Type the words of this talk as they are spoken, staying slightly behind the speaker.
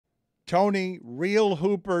Tony, real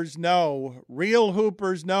hoopers know. Real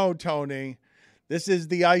hoopers know, Tony. This is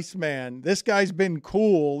the Iceman. This guy's been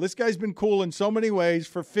cool. This guy's been cool in so many ways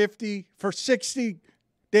for 60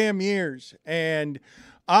 damn years. And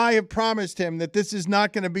I have promised him that this is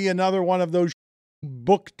not going to be another one of those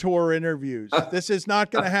book tour interviews. This is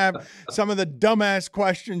not going to have some of the dumbass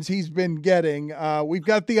questions he's been getting. We've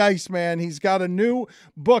got the Iceman. He's got a new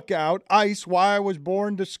book out, Ice, Why I Was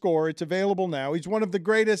Born to Score. It's available now. He's one of the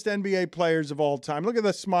greatest NBA players of all time. Look at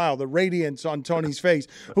the smile, the radiance on Tony's face.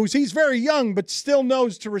 He's very young, but still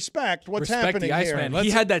knows to respect what's happening the here. Iceman.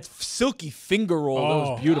 He had that silky finger roll.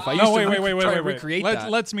 That was beautiful. I used to recreate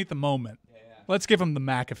that. Let's meet the moment. Let's give him the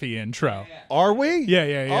McAfee intro. Are we?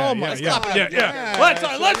 Yeah. Oh, my God. Yeah. Let's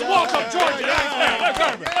welcome Georgia. Let's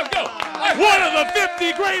go. One of the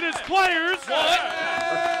 50 greatest players. What?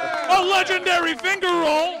 A legendary finger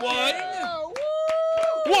roll. What?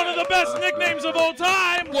 One of the best nicknames of all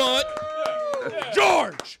time. What?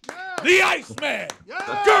 George, the Iceman.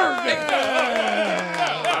 Gervin.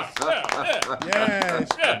 Yes.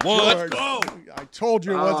 What? George. I told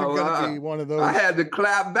you it wasn't going to be one of those. I had to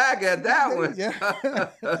clap back at that one.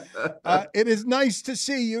 Yeah. It is nice to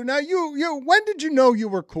see you. Now, you. When did you know you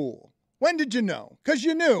were cool? When did you know? Because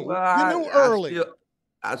you knew. Well, you knew early.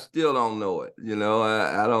 I still don't know it.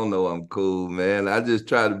 I don't know I'm cool, man. I just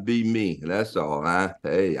try to be me. That's all. I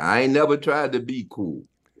ain't never tried to be cool.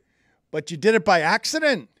 But you did it by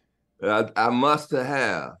accident. I must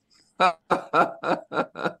have.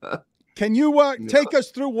 Can you take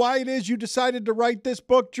us through why it is you decided to write this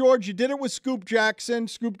book, George? You did it with Scoop Jackson.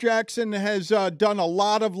 Scoop Jackson has done a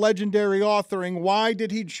lot of legendary authoring. Why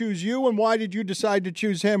did he choose you, and why did you decide to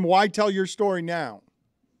choose him? Why tell your story now?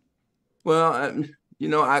 Well,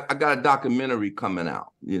 I got a documentary coming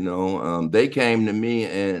out. They came to me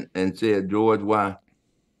and said, George, why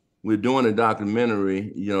we're doing a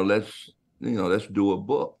documentary, let's do a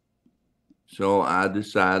book. So I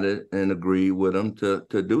decided and agreed with them to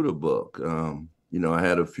do the book. I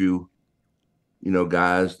had a few,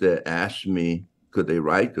 guys that asked me, could they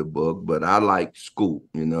write the book? But I like Scoop.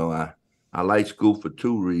 I like Scoop for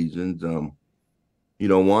two reasons.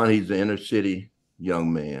 One, he's an inner city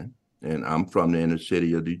young man, and I'm from the inner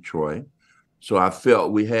city of Detroit. So I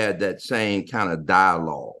felt we had that same kind of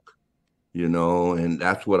dialogue, and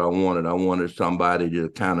that's what I wanted. I wanted somebody to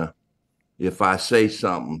kind of, if I say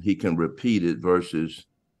something, he can repeat it versus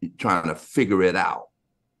trying to figure it out.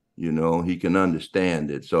 He can understand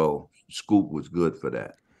it. So Scoop was good for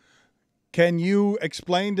that. Can you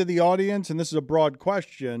explain to the audience, and this is a broad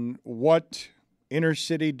question, what inner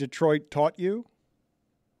city Detroit taught you?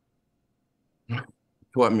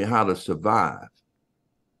 Taught me how to survive,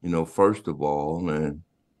 first of all. And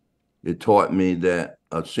it taught me that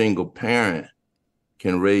a single parent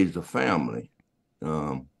can raise a family.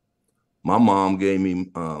 My mom gave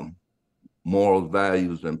me morals,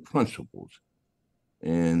 values, and principles.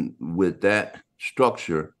 And with that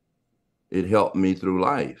structure, it helped me through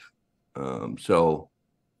life. So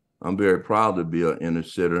I'm very proud to be an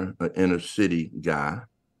inner city guy.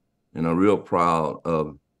 And I'm real proud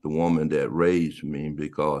of the woman that raised me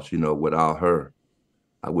because, without her,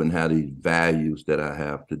 I wouldn't have these values that I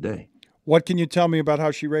have today. What can you tell me about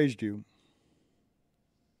how she raised you?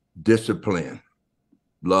 Discipline,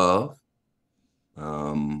 love.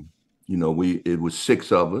 It was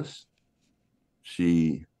 6 of us.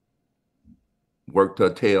 She worked her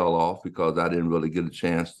tail off because I didn't really get a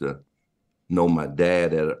chance to know my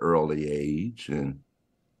dad at an early age, and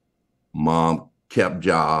mom kept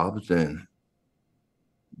jobs, and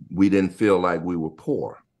we didn't feel like we were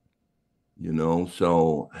poor,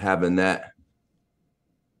 so having that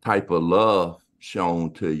type of love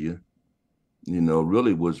shown to you,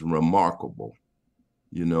 really was remarkable.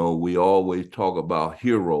 We always talk about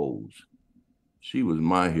heroes. She was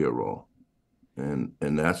my hero. And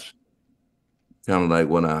that's kind of like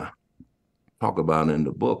what I talk about in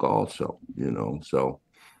the book also, So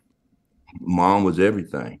mom was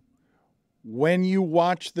everything. When you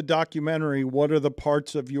watch the documentary, what are the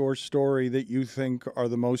parts of your story that you think are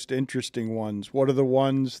the most interesting ones? What are the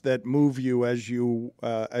ones that move you as you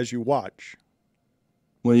watch?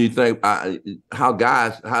 When you think how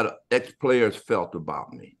the ex-players felt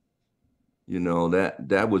about me,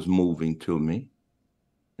 that was moving to me.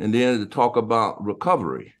 And then to talk about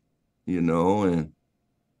recovery, and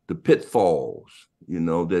the pitfalls,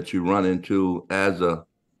 that you run into as a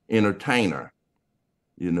entertainer,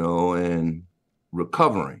 and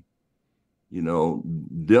recovering,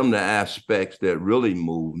 them the aspects that really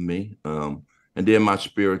moved me. And then my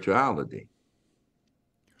spirituality.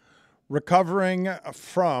 recovering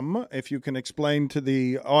from, if you can explain to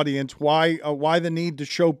the audience why the need to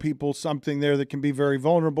show people something there that can be very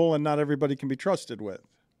vulnerable and not everybody can be trusted with.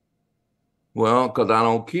 Well, because I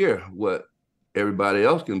don't care what everybody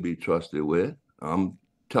else can be trusted with. I'm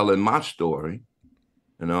telling my story,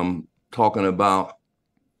 and I'm talking about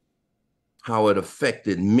how it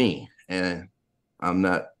affected me. And I'm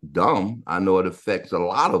not dumb. I know it affects a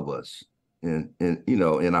lot of us in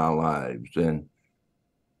our lives. And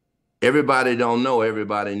everybody don't know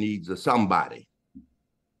everybody needs a somebody.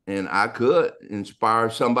 And I could inspire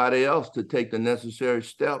somebody else to take the necessary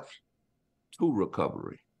steps to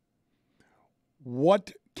recovery.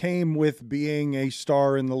 What came with being a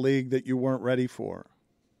star in the league that you weren't ready for?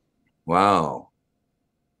 Wow.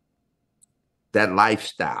 That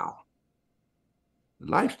lifestyle.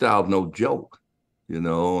 Lifestyle is no joke.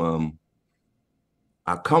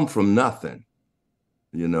 I come from nothing,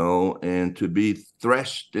 and to be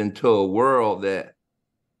thrust into a world that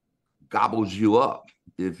gobbles you up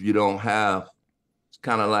if you don't have, it's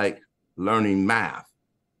kind of like learning math.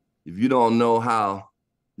 If you don't know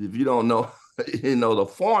the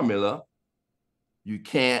formula, you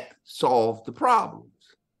can't solve the problems.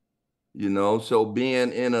 So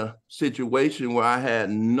being in a situation where I had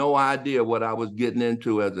no idea what I was getting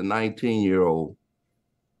into as a 19-year-old,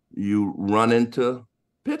 you run into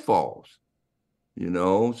pitfalls,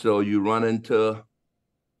 so you run into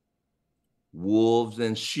wolves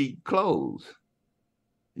in sheep clothes,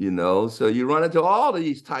 so you run into all of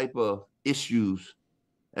these type of issues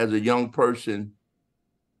as a young person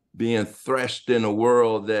being thrust in a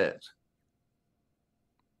world that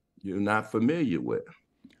you're not familiar with.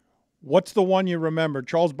 What's the one you remember?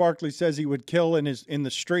 Charles Barkley says he would kill in the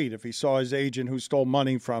street if he saw his agent who stole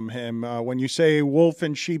money from him. When you say wolf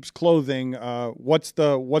in sheep's clothing, what's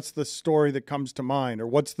the story that comes to mind, or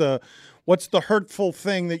what's the hurtful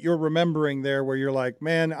thing that you're remembering there, where you're like,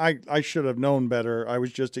 man, I should have known better. I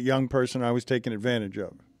was just a young person. I was taken advantage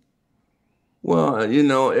of. Well,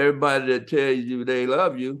 everybody that tells you they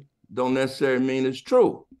love you don't necessarily mean it's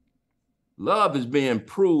true. Love is being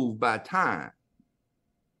proved by time.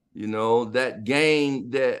 That game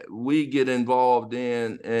that we get involved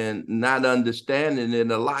in and not understanding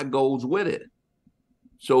it, a lot goes with it.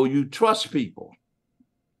 So you trust people.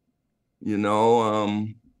 A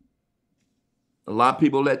lot of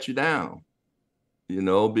people let you down,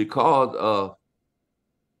 because of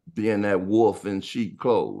being that wolf in sheep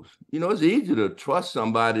clothes. It's easy to trust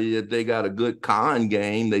somebody if they got a good con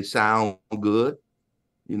game, they sound good.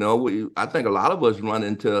 I think a lot of us run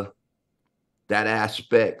into that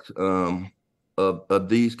aspect of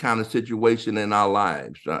these kind of situations in our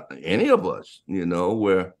lives. Any of us,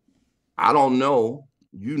 where I don't know,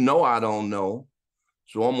 I don't know,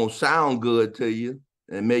 so I'm gonna sound good to you,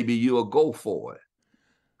 and maybe you'll go for it.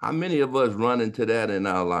 How many of us run into that in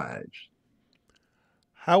our lives?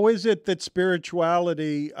 How is it that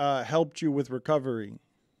spirituality helped you with recovery?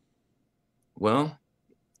 Well,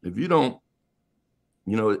 if you don't,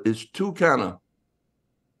 it's two kind of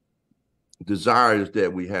desires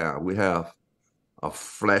that we have. We have a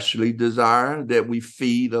fleshly desire that we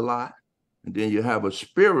feed a lot, and then you have a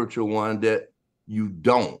spiritual one that you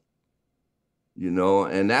don't,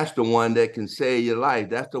 and that's the one that can save your life.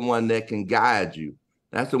 That's the one that can guide you.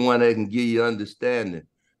 That's the one that can give you understanding.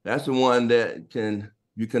 That's the one that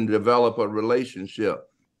you can develop a relationship.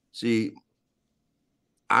 See,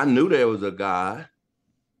 I knew there was a God,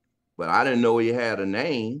 but I didn't know he had a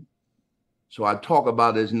name. So I talk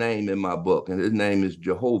about his name in my book, and his name is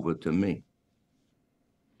Jehovah to me.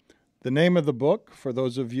 The name of the book, for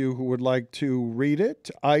those of you who would like to read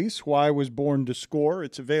it, Ice, Why I Was Born to Score.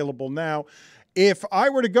 It's available now. If I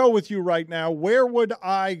were to go with you right now, where would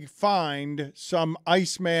I find some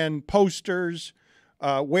Iceman posters?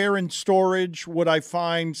 Where in storage would I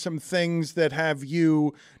find some things that have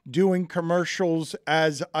you doing commercials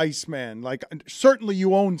as Iceman? Like, certainly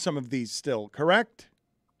you own some of these still, correct?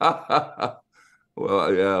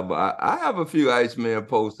 Well, yeah, but I have a few Iceman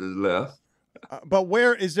posters left. But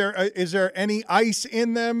where is there any ice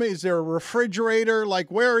in them? Is there a refrigerator? Like,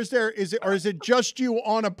 where is it, or is it just you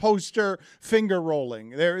on a poster finger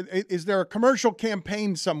rolling? Is there a commercial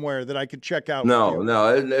campaign somewhere that I could check out? No,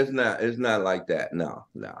 it's not like that. No.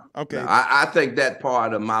 Okay. No. I think that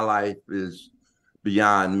part of my life is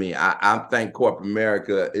beyond me. I think corporate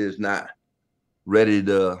America is not ready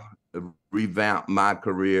to revamp my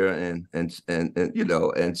career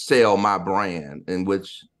and sell my brand, in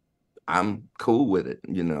which I'm cool with it,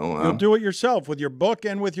 You'll do it yourself with your book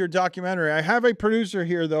and with your documentary. I have a producer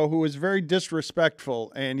here, though, who is very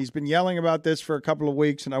disrespectful, and he's been yelling about this for a couple of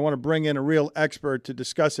weeks, and I want to bring in a real expert to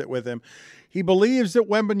discuss it with him. He believes that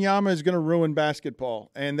Wembanyama is going to ruin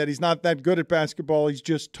basketball and that he's not that good at basketball. He's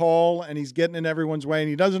just tall and he's getting in everyone's way, and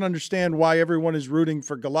he doesn't understand why everyone is rooting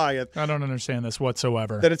for Goliath. I don't understand this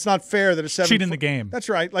whatsoever. That it's not fair that a 7 cheat in the game. That's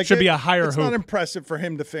right. Like should be a higher It's hoop. not impressive for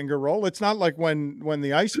him to finger roll. It's not like when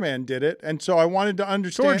the Iceman did it. And so I wanted to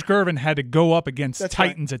understand. George Gervin had to go up against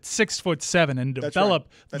Titans at 6'7" and develop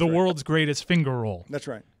the world's greatest finger roll. That's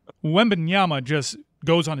right. Wembanyama just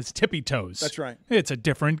goes on his tippy toes. That's right. It's a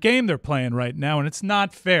different game they're playing right now, and it's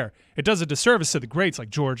not fair. It does a disservice to the greats like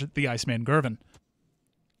George the Iceman Gervin.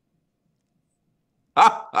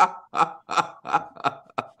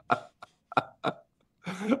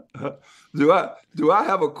 Do I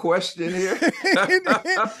have a question here?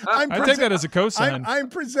 I take that as a cosign. I'm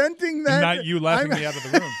presenting that. Not you laughing me out of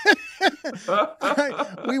the room.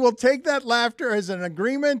 We will take that laughter as an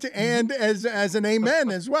agreement and as an amen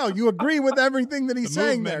as well. You agree with everything that he's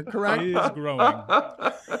saying there, correct? Is growing.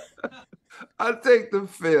 I take the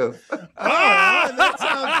fifth. Oh,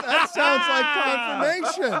 that sounds like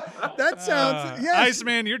confirmation. That sounds, yes.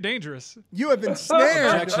 Iceman, you're dangerous. You have been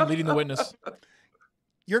snared. Objection, leading the witness.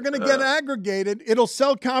 You're going to get aggregated. It'll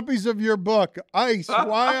sell copies of your book, Ice,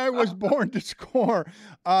 Why I Was Born to Score.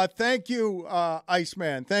 Thank you,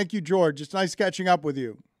 Iceman. Thank you, George. It's nice catching up with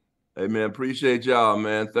you. Hey, man, appreciate y'all,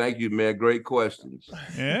 man. Thank you, man. Great questions.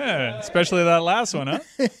 Yeah, especially that last one, huh?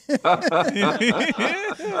 Yeah.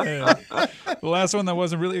 The last one that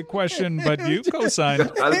wasn't really a question, but you co-signed.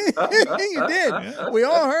 You did. Yeah. We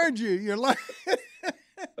all heard you. You're like...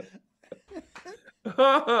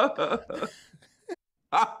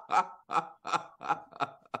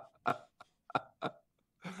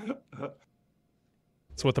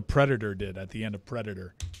 It's what the Predator did at the end of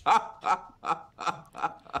Predator.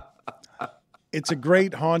 It's a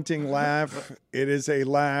great haunting laugh. It is a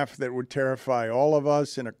laugh that would terrify all of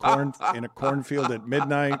us in a cornfield at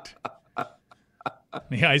midnight.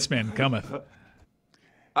 The Iceman cometh.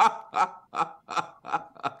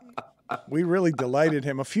 We really delighted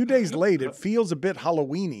him. A few days late, it feels a bit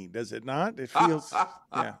Halloween-y, does it not? It feels,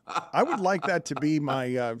 yeah. I would like that to be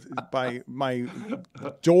my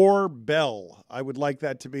doorbell. I would like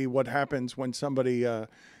that to be what happens when somebody on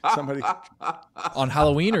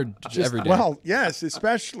Halloween or just every day. Well, yes,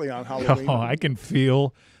 especially on Halloween. Oh, I can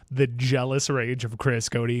feel the jealous rage of Chris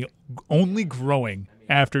Cody only growing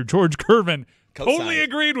after George Gervin totally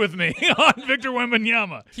agreed with me on Victor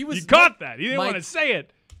Wembanyama. He caught that. He didn't want to say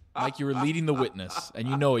it. Mike, you were leading the witness, and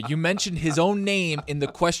you know it. You mentioned his own name in the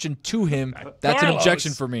question to him. That's an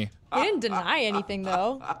objection for me. He didn't deny anything,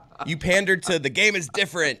 though. You pandered to the game is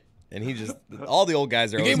different, and he just all the old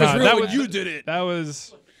guys are. The game was real when you did it. That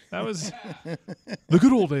was the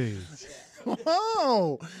good old days.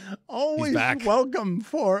 Whoa! Always welcome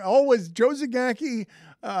for always Joe Zagacki.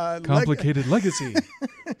 Complicated legacy.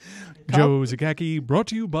 Joe Zagacki brought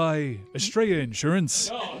to you by Estrella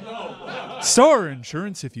Insurance. Star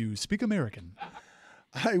Insurance if you speak American.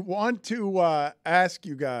 I want to ask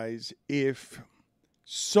you guys if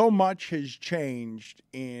so much has changed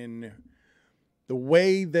in the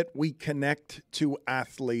way that we connect to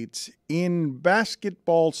athletes in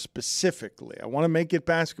basketball specifically. I want to make it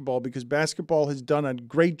basketball because basketball has done a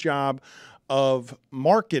great job of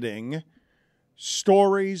marketing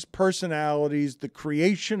stories, personalities, the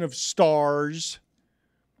creation of stars.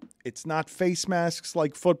 It's not face masks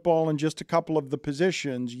like football and just a couple of the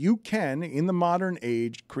positions. You can, in the modern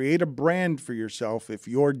age, create a brand for yourself if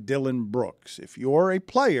you're Dillon Brooks. If you're a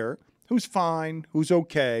player who's fine, who's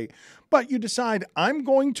okay, but you decide, I'm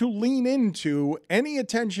going to lean into any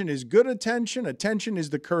attention is good attention. Attention is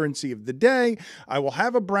the currency of the day. I will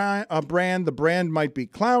have a brand. The brand might be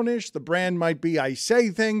clownish. The brand might be I say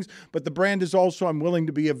things, but the brand is also I'm willing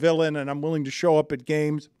to be a villain and I'm willing to show up at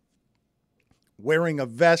games wearing a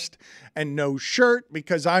vest and no shirt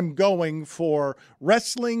because I'm going for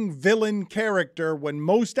wrestling villain character when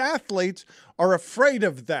most athletes are afraid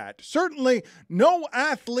of that. Certainly, no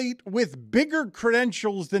athlete with bigger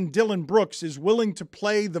credentials than Dillon Brooks is willing to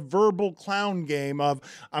play the verbal clown game of,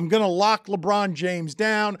 I'm going to lock LeBron James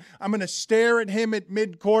down, I'm going to stare at him at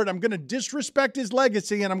midcourt, I'm going to disrespect his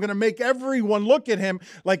legacy, and I'm going to make everyone look at him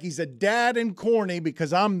like he's a dad and corny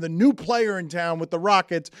because I'm the new player in town with the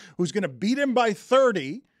Rockets who's going to beat him by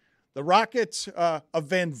 30. The Rockets of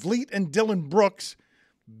Van Vliet and Dillon Brooks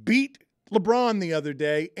beat LeBron the other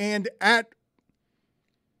day, and at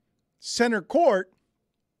center court,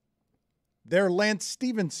 they're Lance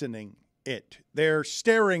Stevensoning it. They're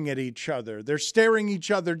staring at each other. They're staring each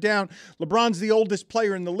other down. LeBron's the oldest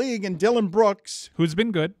player in the league, and Dillon Brooks, who's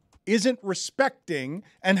been good, isn't respecting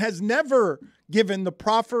and has never given the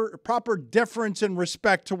proper deference and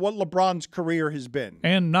respect to what LeBron's career has been.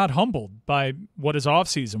 And not humbled by what his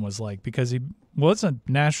offseason was like, because he was a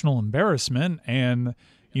national embarrassment, and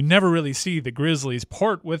you never really see the Grizzlies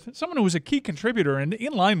part with someone who was a key contributor and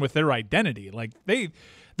in line with their identity. Like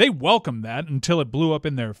they welcomed that until it blew up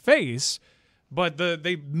in their face. But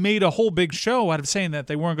they made a whole big show out of saying that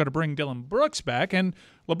they weren't going to bring Dillon Brooks back. And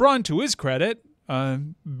LeBron, to his credit,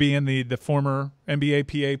 being the former NBA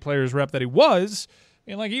PA players rep that he was,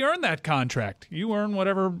 he earned that contract. You earn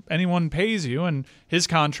whatever anyone pays you. And his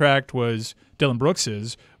contract was, Dillon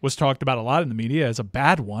Brooks's, was talked about a lot in the media as a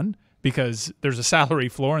bad one because there's a salary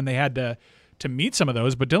floor and they had to meet some of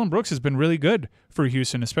those. But Dillon Brooks has been really good for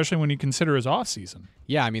Houston, especially when you consider his offseason.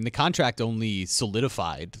 Yeah, I mean, the contract only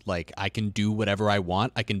solidified, I can do whatever I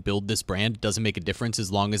want. I can build this brand. It doesn't make a difference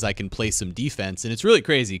as long as I can play some defense. And it's really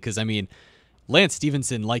crazy because, Lance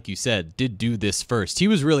Stevenson, like you said, did do this first. He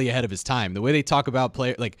was really ahead of his time. The way they talk about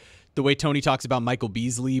the way Tony talks about Michael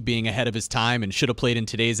Beasley being ahead of his time and should have played in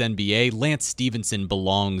today's NBA, Lance Stevenson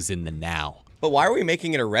belongs in the now. But why are we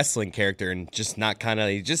making it a wrestling character and just not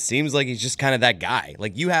he just seems like he's just kind of that guy.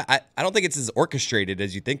 I don't think it's as orchestrated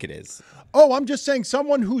as you think it is. Oh, I'm just saying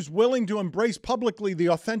someone who's willing to embrace publicly the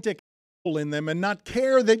authentic in them and not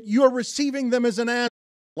care that you're receiving them as an ass.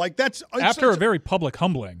 That's after a very public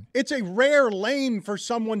humbling. It's a rare lane for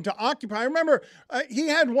someone to occupy. I remember he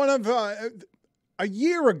had one of a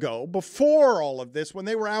year ago, before all of this, when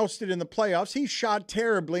they were ousted in the playoffs, he shot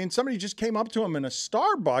terribly, and somebody just came up to him in a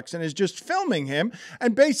Starbucks and is just filming him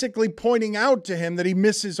and basically pointing out to him that he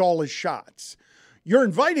misses all his shots. You're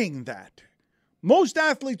inviting that. Most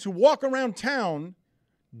athletes who walk around town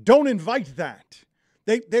don't invite that.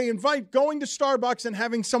 They invite going to Starbucks and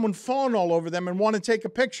having someone fawn all over them and want to take a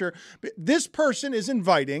picture. But this person is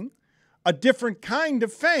inviting a different kind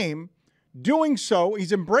of fame. Doing so,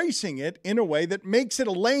 he's embracing it in a way that makes it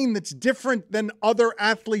a lane that's different than other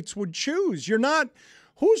athletes would choose. You're not,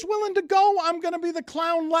 who's willing to go? I'm going to be the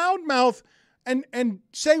clown loudmouth and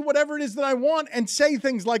say whatever it is that I want and say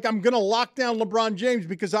things like I'm going to lock down LeBron James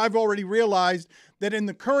because I've already realized that in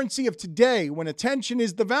the currency of today, when attention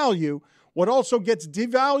is the value, what also gets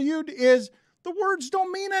devalued is the words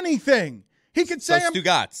don't mean anything. He could say,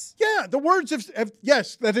 Stugotz. Yeah, the words of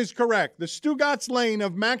yes, that is correct. The Stugotz lane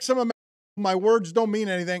of maximum. My words don't mean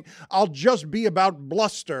anything. I'll just be about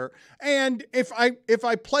bluster. And if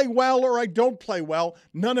I play well or I don't play well,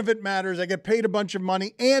 none of it matters. I get paid a bunch of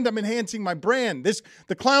money and I'm enhancing my brand.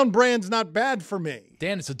 The clown brand's not bad for me.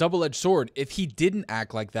 Dan, it's a double-edged sword. If he didn't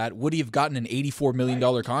act like that, would he have gotten an $84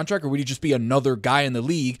 million contract, or would he just be another guy in the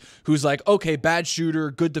league who's like, okay, bad shooter,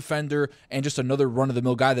 good defender, and just another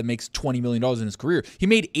run-of-the-mill guy that makes $20 million in his career? He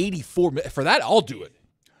made $84 million. For that, I'll do it.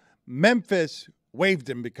 Memphis waived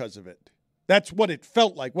him because of it. That's what it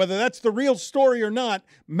felt like. Whether that's the real story or not,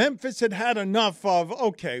 Memphis had enough of,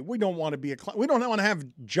 okay, we don't want to be we don't want to have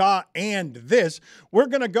Ja and this. We're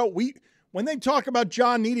going to go. When they talk about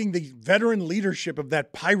Ja needing the veteran leadership of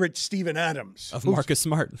that pirate Steven Adams. Of Marcus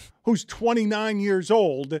Smart. Who's 29 years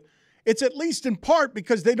old, it's at least in part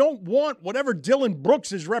because they don't want whatever Dillon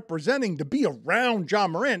Brooks is representing to be around Ja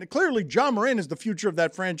Morant. Clearly, Ja Morant is the future of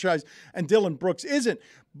that franchise, and Dillon Brooks isn't.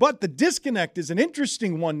 But the disconnect is an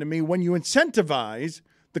interesting one to me when you incentivize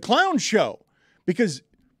the clown show. Because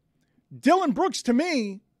Dillon Brooks, to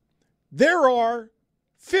me, there are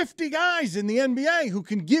 50 guys in the NBA who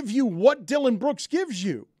can give you what Dillon Brooks gives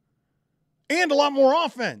you. And a lot more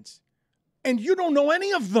offense. And you don't know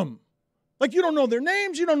any of them. You don't know their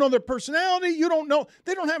names. You don't know their personality. You don't know.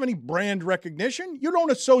 They don't have any brand recognition. You don't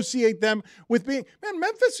associate them with being. Man,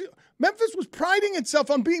 Memphis was priding itself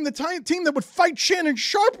on being the team that would fight Shannon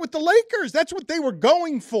Sharp with the Lakers. That's what they were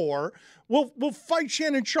going for. We'll fight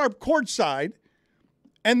Shannon Sharp courtside.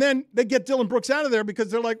 And then they get Dillon Brooks out of there because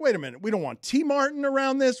they're like, wait a minute. We don't want T. Martin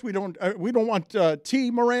around this. We don't want T.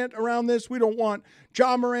 Morant around this. We don't want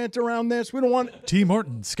Ja Morant around this. We don't want. T.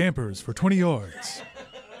 Martin scampers for 20 yards.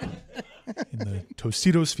 In the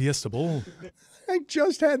Tostitos Fiesta Bowl. I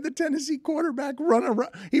just had the Tennessee quarterback run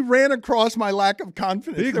around. He ran across my lack of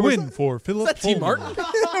confidence. Big win for Philip T. Martin.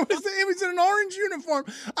 It was in an orange uniform.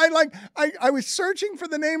 I was searching for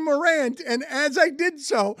the name Morant, and as I did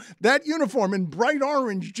so, that uniform in bright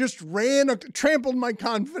orange just trampled my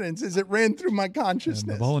confidence as it ran through my consciousness.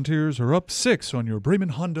 And the Volunteers are up 6 on your Bremen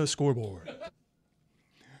Honda scoreboard.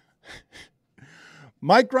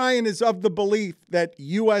 Mike Ryan is of the belief that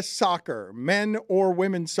U.S. soccer, men or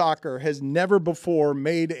women's soccer, has never before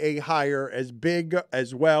made a hire as big,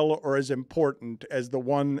 as well, or as important as the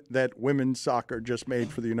one that women's soccer just made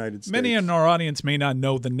for the United States. Many in our audience may not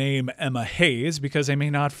know the name Emma Hayes because they may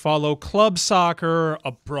not follow club soccer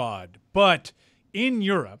abroad. But in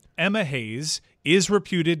Europe, Emma Hayes is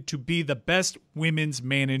reputed to be the best women's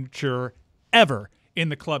manager ever in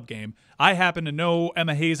the club game. I happen to know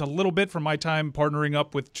Emma Hayes a little bit from my time partnering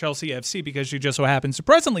up with Chelsea FC because she just so happens to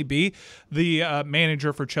presently be the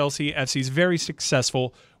manager for Chelsea FC's very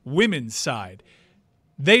successful women's side.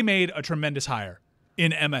 They made a tremendous hire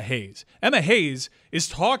in Emma Hayes. Emma Hayes is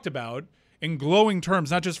talked about in glowing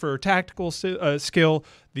terms, not just for her tactical skill,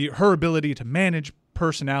 her ability to manage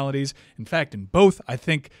personalities. In fact, in both, I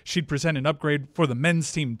think she'd present an upgrade for the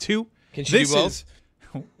men's team too. Can she do both?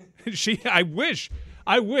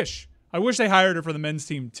 I wish they hired her for the men's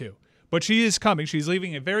team too. But she is coming. She's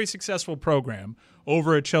leaving a very successful program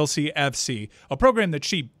over at Chelsea FC, a program that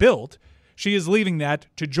she built. She is leaving that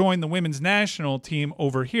to join the women's national team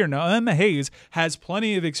over here. Now, Emma Hayes has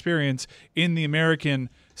plenty of experience in the American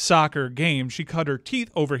soccer game. She cut her teeth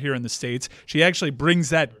over here in the States. She actually brings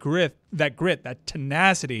that grit, that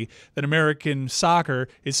tenacity that American soccer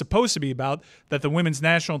is supposed to be about, that the women's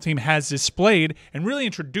national team has displayed, and really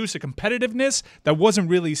introduce a competitiveness that wasn't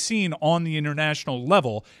really seen on the international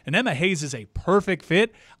level. And Emma Hayes is a perfect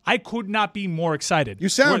fit. I could not be more excited. You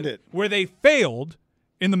sound it. Where they failed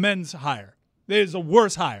in the men's hire. There's a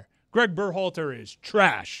worse hire. Greg Berhalter is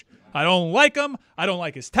trash. I don't like him. I don't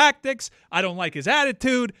like his tactics. I don't like his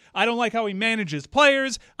attitude. I don't like how he manages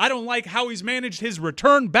players. I don't like how he's managed his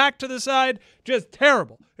return back to the side. Just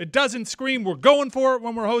terrible. It doesn't scream we're going for it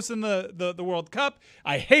when we're hosting the World Cup.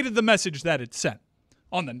 I hated the message that it sent.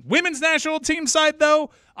 On the women's national team side,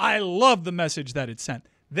 though, I love the message that it sent.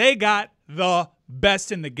 They got the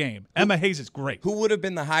best in the game. Emma Hayes is great. Who would have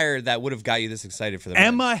been the hire that would have got you this excited for the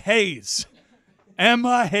Emma Hayes.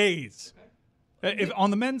 Emma Hayes. If on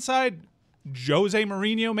the men's side, Jose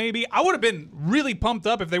Mourinho maybe. I would have been really pumped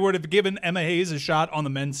up if they would have given Emma Hayes a shot on the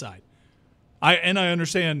men's side. I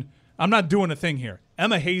understand. I'm not doing a thing here.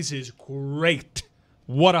 Emma Hayes is great.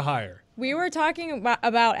 What a hire. We were talking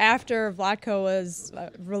about after Vlatko was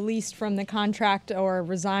released from the contract or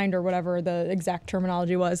resigned or whatever the exact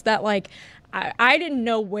terminology was, that like I didn't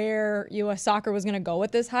know where U.S. Soccer was going to go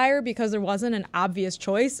with this hire because there wasn't an obvious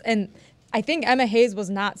choice. And I think Emma Hayes was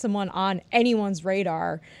not someone on anyone's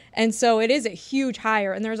radar. And so it is a huge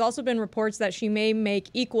hire. And there's also been reports that she may make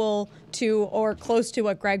equal to or close to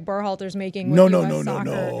what Greg Berhalter's making with U.S. Soccer.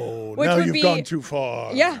 No. Now you've gone too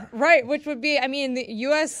far. Yeah, right. Which would be, I mean, the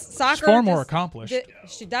U.S. Soccer. She's far more accomplished.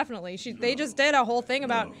 They just did a whole thing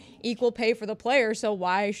about equal pay for the players. So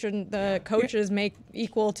why shouldn't the coaches make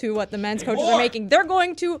equal to what the men's coaches are making? They're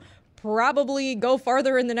going to probably go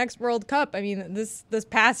farther in the next World Cup. I mean, this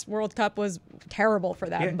past World Cup was terrible for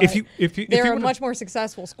them. But they're a much more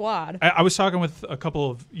successful squad. I was talking with a couple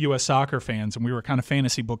of U.S. soccer fans, and we were kind of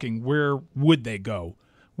fantasy booking where would they go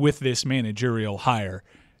with this managerial hire.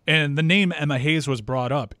 And the name Emma Hayes was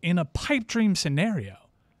brought up in a pipe dream scenario.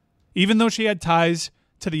 Even though she had ties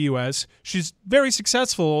to the U.S., she's very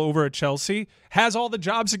successful over at Chelsea, has all the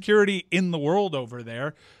job security in the world over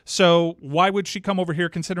there. So why would she come over here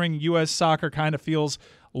considering U.S. soccer kind of feels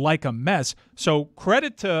like a mess? So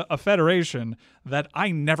credit to a federation that I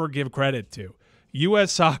never give credit to.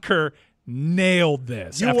 U.S. soccer nailed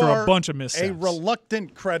this after a bunch of missteps. A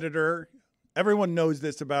reluctant creditor. Everyone knows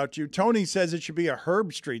this about you. Tony says it should be a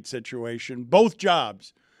Herb Street situation. Both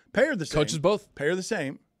jobs. Pay her the same. Coaches both. Pay her the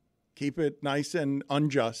same. Keep it nice and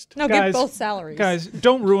unjust. No, give both salaries. Guys,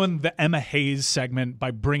 don't ruin the Emma Hayes segment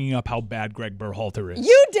by bringing up how bad Greg Berhalter is.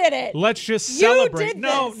 You did it. Let's just celebrate. You did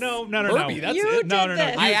No. Herbie, that's it. No.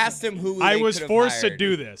 I asked him who I they was could have forced to hired.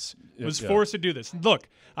 do this. Forced to do this. Look,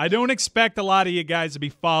 I don't expect a lot of you guys to be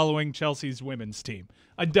following Chelsea's women's team.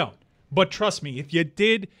 I don't. But trust me, if you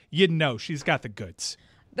did, you'd know she's got the goods.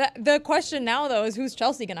 The question now, though, is who's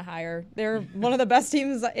Chelsea going to hire? They're one of the best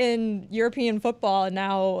teams in European football, and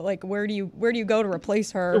now, like, where do you go to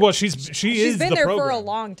replace her? Well, she's been the there program. for a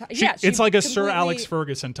long time. It's like a Sir Alex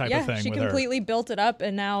Ferguson type of thing. She with completely her. built it up,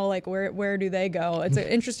 and now, like, where do they go? It's an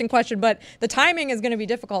interesting question, but the timing is going to be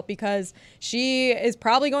difficult because she is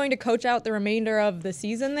probably going to coach out the remainder of the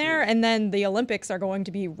season there, and then the Olympics are going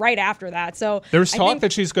to be right after that. So there's talk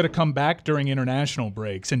that she's going to come back during international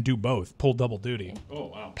breaks and do both, pull double duty. Oh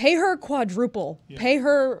wow! Pay her quadruple. Yeah. Pay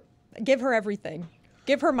her. Give her everything.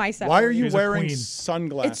 Give her my salary. Why are you wearing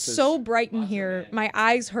sunglasses? It's so bright in here. My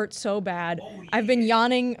eyes hurt so bad. I've been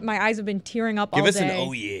yawning. My eyes have been tearing up all day. Give us an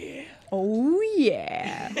oh yeah. Oh,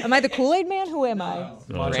 yeah. Am I the Kool-Aid Man? Who am I?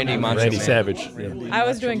 Randy Macho Randy Man. Savage. I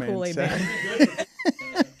was doing Kool-Aid Man.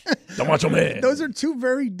 The Macho Man. Those are two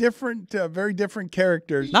very different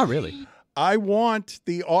characters. Not really. I want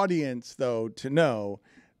the audience, though, to know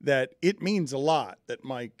that it means a lot that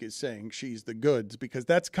Mike is saying she's the goods, because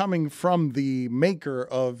that's coming from the maker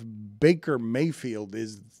of Baker Mayfield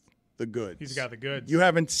is the goods. He's got the goods. You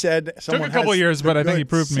haven't said someone Took a couple has years, the but I think he goods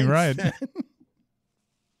proved me since right. then.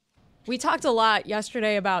 We talked a lot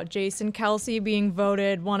yesterday about Jason Kelsey being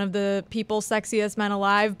voted one of the people's sexiest men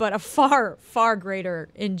alive, but a far, far greater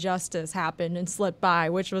injustice happened and slipped by,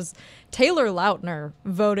 which was Taylor Lautner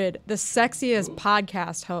voted the sexiest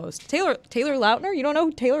podcast host. Taylor Lautner? You don't know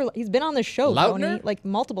who Taylor? He's been on the show, Lautner? Tony, like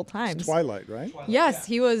multiple times. Twilight, right? Yes,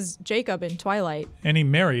 he was Jacob in Twilight. And he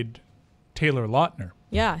married Taylor Lautner.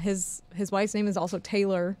 Yeah, his wife's name is also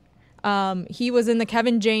Taylor. He was in the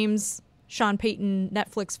Kevin James, Sean Payton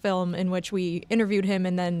Netflix film in which we interviewed him,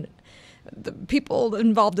 and then the people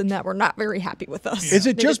involved in that were not very happy with us. Is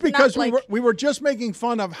it They just did not because like- we were just making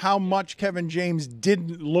fun of how much Kevin James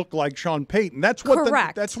didn't look like Sean Payton? That's what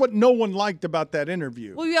Correct. that's what no one liked about that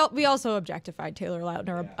interview. Well, we also objectified Taylor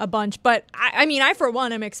Lautner a bunch, but I mean, I for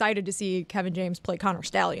one am excited to see Kevin James play Connor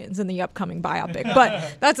Stallions in the upcoming biopic.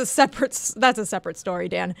 But that's a separate story,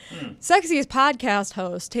 Dan. Sexiest podcast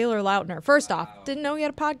host Taylor Lautner. First off, didn't know he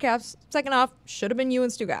had a podcast. Second off, should have been you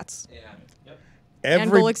and Stugotz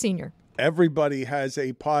and Golick Sr. Everybody has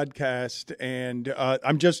a podcast, and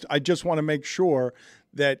I just want to make sure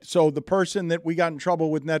that the person that we got in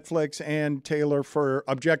trouble with Netflix and Taylor for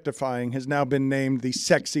objectifying has now been named the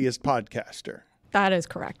sexiest podcaster. That is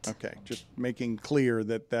correct. Okay, just making clear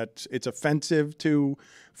that it's offensive to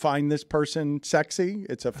find this person sexy.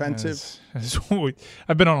 It's offensive.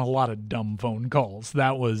 I've been on a lot of dumb phone calls.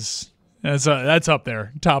 That's up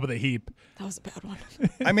there, top of the heap. That was a bad one.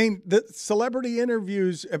 I mean, the celebrity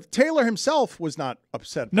interviews, Taylor himself was not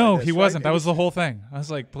upset by No, this, he right? wasn't. That was the whole thing. I was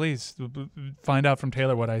like, please find out from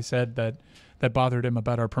Taylor what I said that bothered him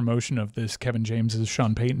about our promotion of this Kevin James's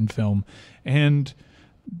Sean Payton film. And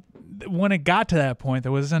when it got to that point,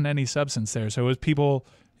 there wasn't any substance there. So it was people,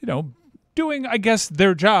 doing, I guess,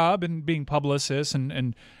 their job and being publicists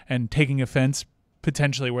and taking offense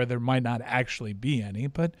potentially where there might not actually be any.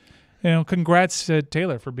 But, congrats to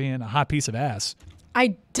Taylor for being a hot piece of ass.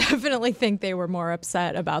 I definitely think they were more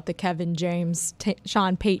upset about the Kevin James,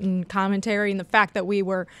 Sean Payton commentary and the fact that we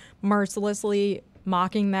were mercilessly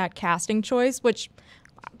mocking that casting choice, which,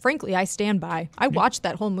 frankly, I stand by. I watched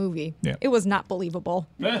that whole movie. Yeah. It was not believable.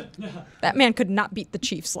 That man could not beat the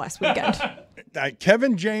Chiefs last weekend.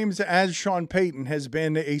 Kevin James as Sean Payton has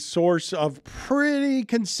been a source of pretty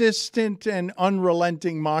consistent and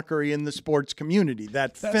unrelenting mockery in the sports community.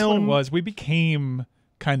 That's what it was. We became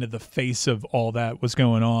kind of the face of all that was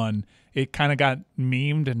going on. It kind of got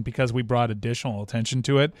memed, and because we brought additional attention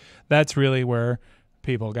to it, that's really where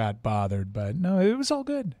people got bothered. But no, it was all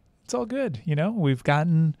good. It's all good. We've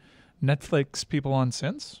gotten Netflix people on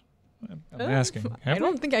since. I'm asking. I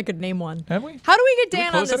don't think I could name one. Have we? How do we get Did we Dan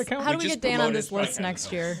on close that this? account? How do We we just get Dan on promoted this list right now.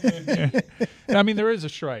 next year? I mean, there is a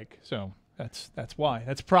strike, so that's why.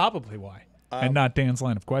 That's probably why, and not Dan's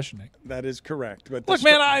line of questioning. That is correct. But Look,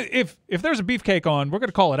 man, if there's a beefcake on, we're going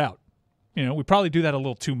to call it out. We probably do that a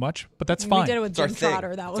little too much, but that's fine. We did it with our Jim thing.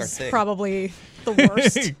 Trotter. That It's our was thing. probably the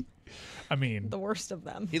worst. I mean, The worst of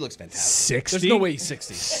them. He looks fantastic. 60. There's no way he's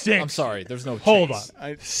 60. Six. I'm sorry. There's no Hold chance.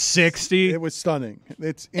 on. 60. it was stunning.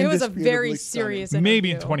 It's It was a indisputably very stunning. serious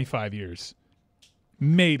Maybe in interview. 25 years.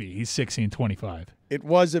 Maybe he's 60 and 25. It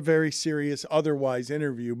was a very serious otherwise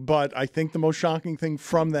interview, but I think the most shocking thing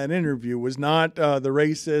from that interview was not the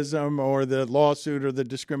racism or the lawsuit or the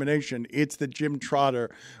discrimination. It's that Jim Trotter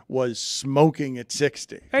was smoking at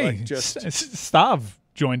 60. Hey, Stav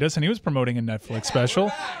joined us, and he was promoting a Netflix special.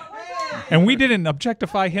 And we didn't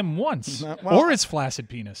objectify him once, or his flaccid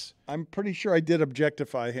penis. I'm pretty sure I did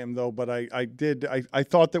objectify him, though, but I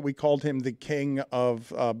thought that we called him the king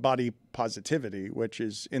of body positivity, which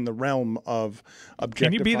is in the realm of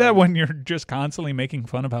objectifying. Can you be that when you're just constantly making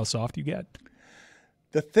fun of how soft you get?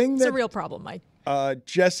 The thing It's a that real problem, Mike.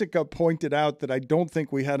 Jessica pointed out that I don't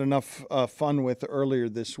think we had enough fun with earlier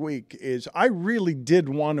this week is I really did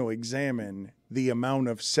want to examine the amount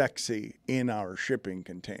of sexy in our shipping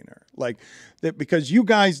container. Like that, because you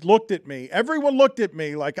guys looked at me, everyone looked at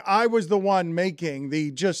me like I was the one making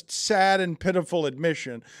the just sad and pitiful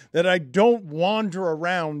admission that I don't wander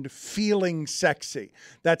around feeling sexy.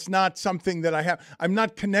 That's not something that I have. I'm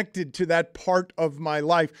not connected to that part of my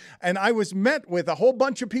life. And I was met with a whole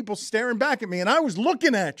bunch of people staring back at me, and I was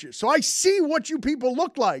looking at you. So I see what you people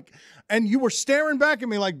look like. and you were staring back at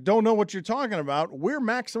me like, don't know what you're talking about. We're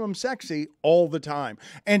maximum sexy all the time.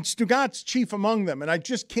 And Stugotz chief among them. And I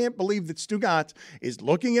just can't believe that Stugotz is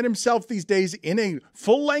looking at himself these days in a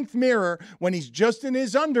full-length mirror when he's just in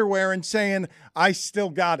his underwear and saying, I still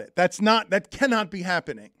got it. That cannot be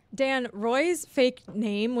happening. Dan, Roy's fake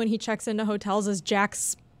name when he checks into hotels is Jack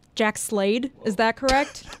Slade. Is that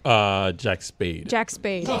correct? Jack Spade. Jack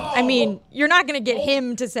Spade. I mean, you're not going to get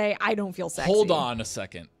him to say, I don't feel sexy. Hold on a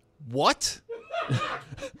second. What?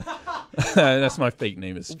 That's my fake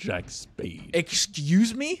name. Is Jack Spade.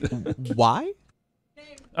 Excuse me? Why?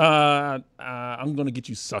 I'm gonna get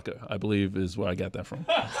you, sucker. I believe is where I got that from.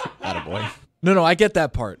 Attaboy. No, I get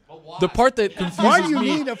that part. The part that confuses Why do you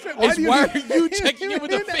me need a is why are you checking in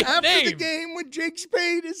with a fake After name? the game with Jake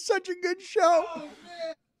Spade is such a good show.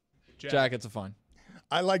 Jack, it's a fine.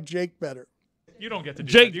 I like Jake better. You don't get to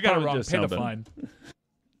do Jake that. You got it probably wrong. just Pay the sound fine.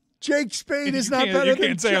 Jake Spade is You not can't- better You than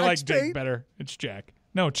can't say Jack I like Spade. Jake better. It's Jack.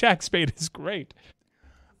 No, Jack Spade is great.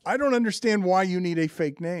 I don't understand why you need a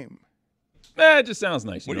fake name. It just sounds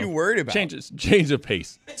nice. What are you worried about? Change of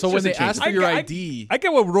pace. So when they ask for your ID, I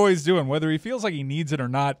get what Roy's doing. Whether he feels like he needs it or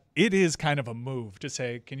not, it is kind of a move to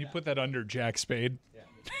say, can you put that under Jack Spade?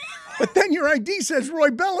 But then your ID says Roy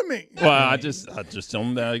Bellamy. Well, I just tell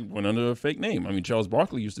him that I went under a fake name. I mean, Charles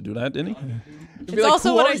Barkley used to do that, didn't he? It's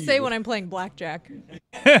also what I say when I'm playing blackjack.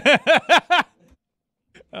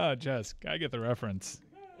 Oh, Jess, I get the reference.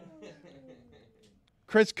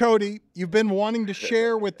 Chris Cody, you've been wanting to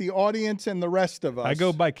share with the audience and the rest of us. I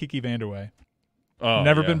go by Kiki Vanderway. Oh,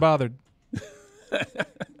 Never yeah. been bothered.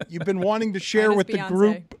 You've been wanting to share Mine is with the Beyonce.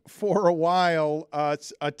 group for a while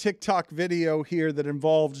a TikTok video here that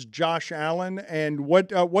involves Josh Allen. And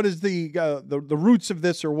what is the roots of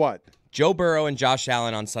this or what? Joe Burrow and Josh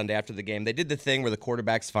Allen on Sunday after the game, they did the thing where the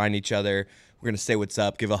quarterbacks find each other. We're going to say what's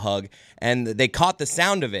up, give a hug. And they caught the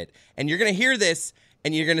sound of it. And you're going to hear this,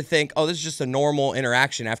 and you're going to think, oh, this is just a normal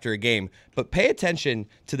interaction after a game. But pay attention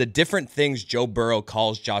to the different things Joe Burrow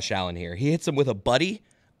calls Josh Allen here. He hits him with a buddy,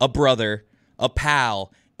 a brother, a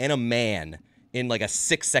pal, and a man in like a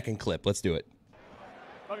 6-second clip. Let's do it.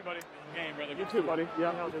 Love you, buddy. Game, brother. You too, buddy.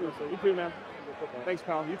 Yeah, you too, man. Thanks,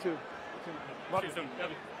 pal. You too. Love you soon.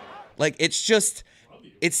 Like, it's just,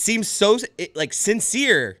 it seems so like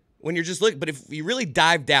sincere when you're just looking. But if you really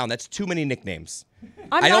dive down, that's too many nicknames.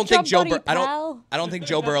 I'm I not don't think your Joe. buddy, I pal. don't think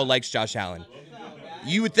Joe Burrow likes Josh Allen.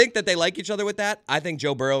 You would think that they like each other with that. I think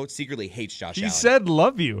Joe Burrow secretly hates Josh He Allen. said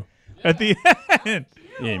love you at the end.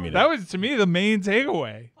 You didn't mean That was, to me, the main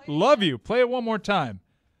takeaway. Love you. Play it one more time.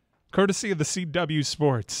 Courtesy of the CW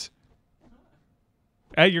Sports.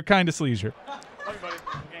 At your kindest leisure. Love you, buddy.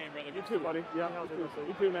 Game, brother. You too, buddy. Yeah,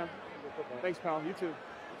 you too, man. Thanks, pal. You too.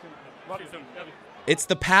 Love you soon. It's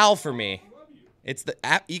the pal for me. It's the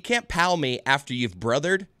you can't pal me after you've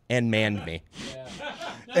brothered and manned me.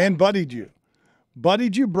 And buddied you.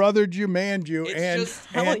 Buddied you, brothered you, manned you.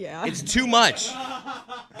 Hell yeah. It's too much.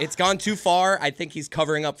 It's gone too far. I think he's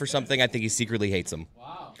covering up for something. I think he secretly hates him.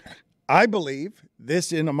 I believe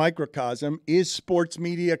this, in a microcosm, is sports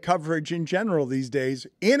media coverage in general these days.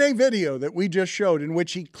 In a video that we just showed in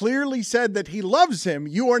which he clearly said that he loves him,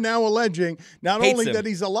 you are now alleging not Hates only him. that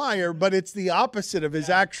he's a liar, but it's the opposite of his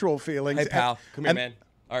actual feelings. Hey, pal. Come here, And man.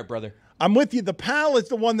 All right, brother. I'm with you. The pal is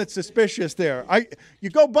the one that's suspicious there. You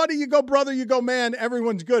go buddy, you go brother, you go man,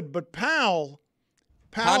 everyone's good. But pal.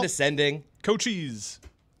 Condescending. Coaches.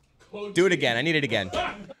 Do it again. I need it again.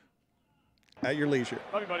 At your leisure.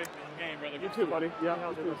 Love you, buddy. Game, brother. You too, buddy. Yeah,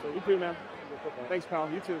 you too, man. Thanks, pal.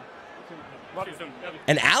 You too. Love you soon.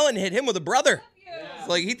 And Allen hit him with a brother. It's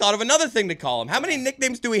like he thought of another thing to call him. How many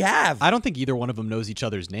nicknames do we have? I don't think either one of them knows each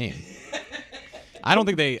other's name. I don't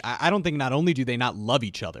think not only do they not love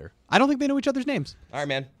each other, I don't think they know each other's names. All right,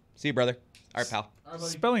 man. See you, brother. All right, pal.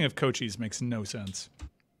 Spelling of coaches makes no sense.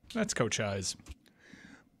 That's Coach Eyes.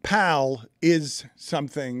 Pal is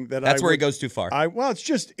something that That's where he goes too far. It's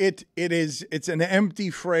just it's an empty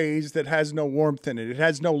phrase that has no warmth in it. It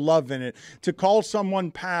has no love in it. To call someone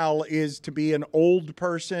pal is to be an old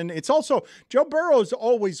person. It's also, Joe Burrow's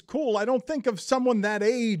always cool. I don't think of someone that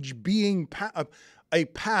age being a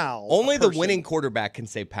pal. Only the winning quarterback can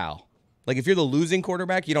say pal. Like if you're the losing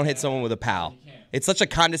quarterback, you don't hit someone with a pal. It's such a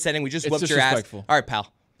condescending, we just It's whooped your ass. disrespectful. All right,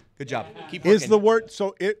 pal. Good job. Keep working. Is the word,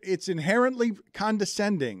 so it's inherently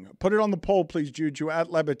condescending. Put it on the poll, please, Juju, at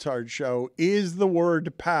LeBatard Show. Is the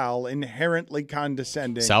word pal inherently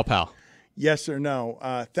condescending? Sal pal. Yes or no?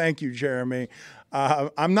 Thank you, Jeremy.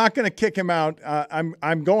 I'm not going to kick him out.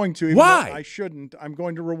 I'm going to. Even Why? though I shouldn't. I'm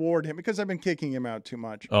going to reward him because I've been kicking him out too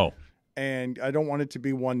much. Oh. And I don't want it to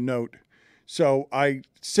be one note. So I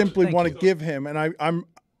simply want to give him, and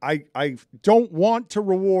I don't want to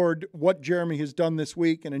reward what Jeremy has done this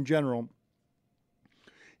week and in general,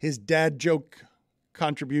 his dad joke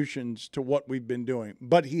contributions to what we've been doing.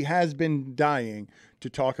 But he has been dying to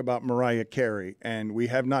talk about Mariah Carey, and we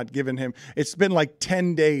have not given him. It's been like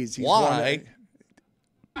 10 days. Why?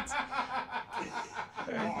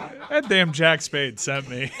 That damn Jack Spade sent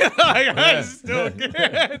me. I still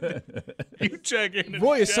can't. You check in.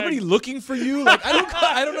 Roy, is somebody looking for you? Like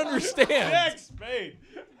I don't understand. Jack Spade.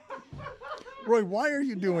 Roy, why are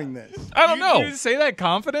you doing this? I don't know. You say that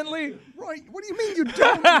confidently? Roy, what do you mean you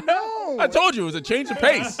don't know? I told you it was a change of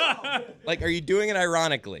pace. Like, are you doing it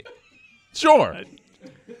ironically? Sure.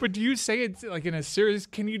 But do you say it like in a serious?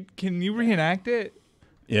 Can you reenact it?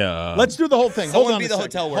 Yeah. Let's do the whole thing. Someone Hold on be a the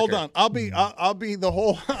second. hotel worker. Hold on. I'll be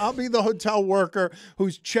the hotel worker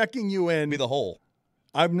who's checking you in. Be the hole.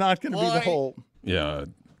 I'm not going to be the whole. Yeah.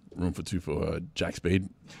 Room for two for Jack Spade.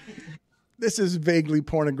 This is vaguely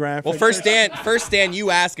pornographic. Well, first, Dan, you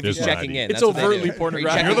ask if he's There's no checking idea. in. It's That's what they overtly do.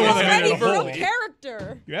 pornographic. You're the one that made Ready it a for hole.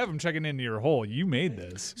 character. You have him checking into your hole. You made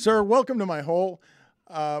this. Sir, welcome to my hole.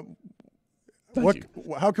 How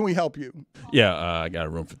can we help you? Yeah, I got a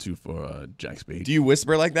room for two for Jack Spade. Do you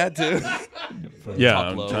whisper like that too? Yeah, Talk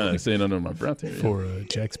I'm low. trying to say it under my breath here. For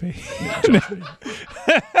Jack Spade.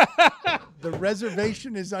 The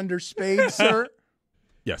reservation is under Spade, sir.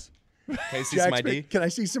 Yes. Can I see Jack some ID? Spade, can I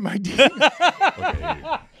see some ID?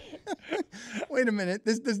 Okay. Wait a minute.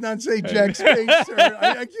 This does not say Jack Spade, sir.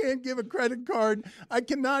 I can't give a credit card. I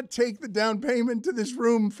cannot take the down payment to this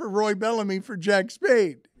room for Roy Bellamy for Jack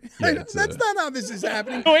Spade. Yeah, That's not how this is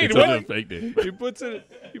happening. Wait, It's what? under a fake name. He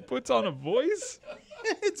puts on a voice?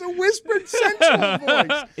 It's a whispered, sensual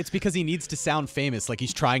voice. It's because he needs to sound famous, like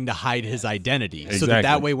he's trying to hide his identity. So Exactly.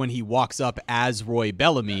 that way when he walks up as Roy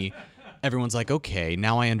Bellamy, everyone's like, okay,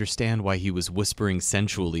 now I understand why he was whispering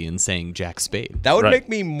sensually and saying Jack Spade. That would Right. make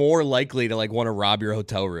me more likely to want to rob your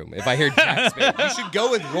hotel room if I hear Jack Spade. You should go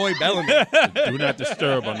with Roy Bellamy. Do not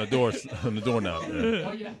disturb on the doorknob.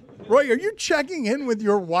 Yeah. Roy, are you checking in with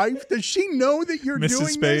your wife? Does she know that you're Mrs. doing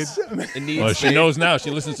Spade. this? It needs Well, she knows now.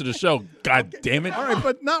 She listens to the show. God damn it. All right,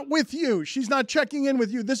 but not with you. She's not checking in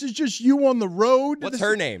with you. This is just you on the road. What's This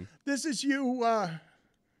her is- name? This is you.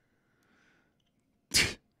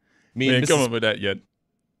 Me We and ain't come Mrs. up with that yet.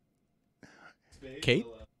 Kate?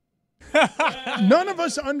 None of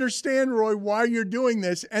us understand, Roy, why you're doing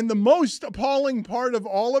this. And the most appalling part of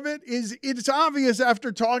all of it is it's obvious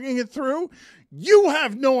after talking it through, you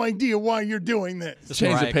have no idea why you're doing this. This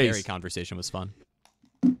Change the Mariah pace. Carey conversation was fun.